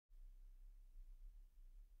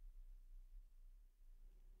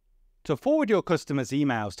To forward your customers'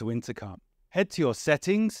 emails to Intercom, head to your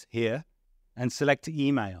settings here and select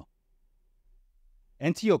email.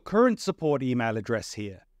 Enter your current support email address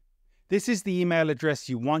here. This is the email address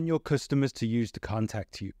you want your customers to use to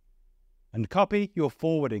contact you. And copy your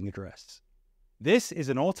forwarding address. This is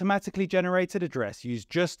an automatically generated address used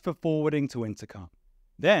just for forwarding to Intercom.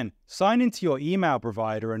 Then, sign into your email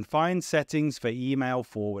provider and find settings for email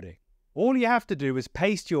forwarding. All you have to do is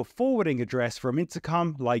paste your forwarding address from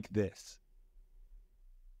Intercom like this.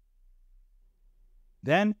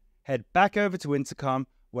 Then, head back over to Intercom,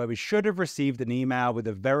 where we should have received an email with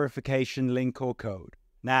a verification link or code.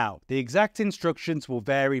 Now, the exact instructions will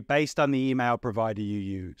vary based on the email provider you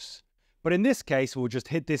use. But in this case, we'll just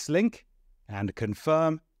hit this link and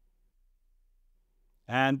confirm.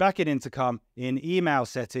 And back in Intercom, in email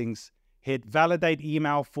settings, hit validate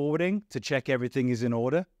email forwarding to check everything is in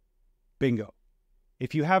order. Bingo.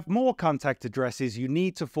 If you have more contact addresses you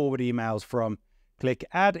need to forward emails from, click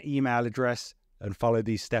add email address and follow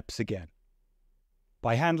these steps again.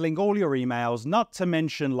 By handling all your emails, not to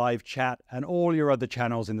mention live chat and all your other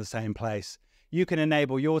channels in the same place, you can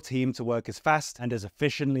enable your team to work as fast and as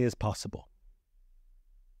efficiently as possible.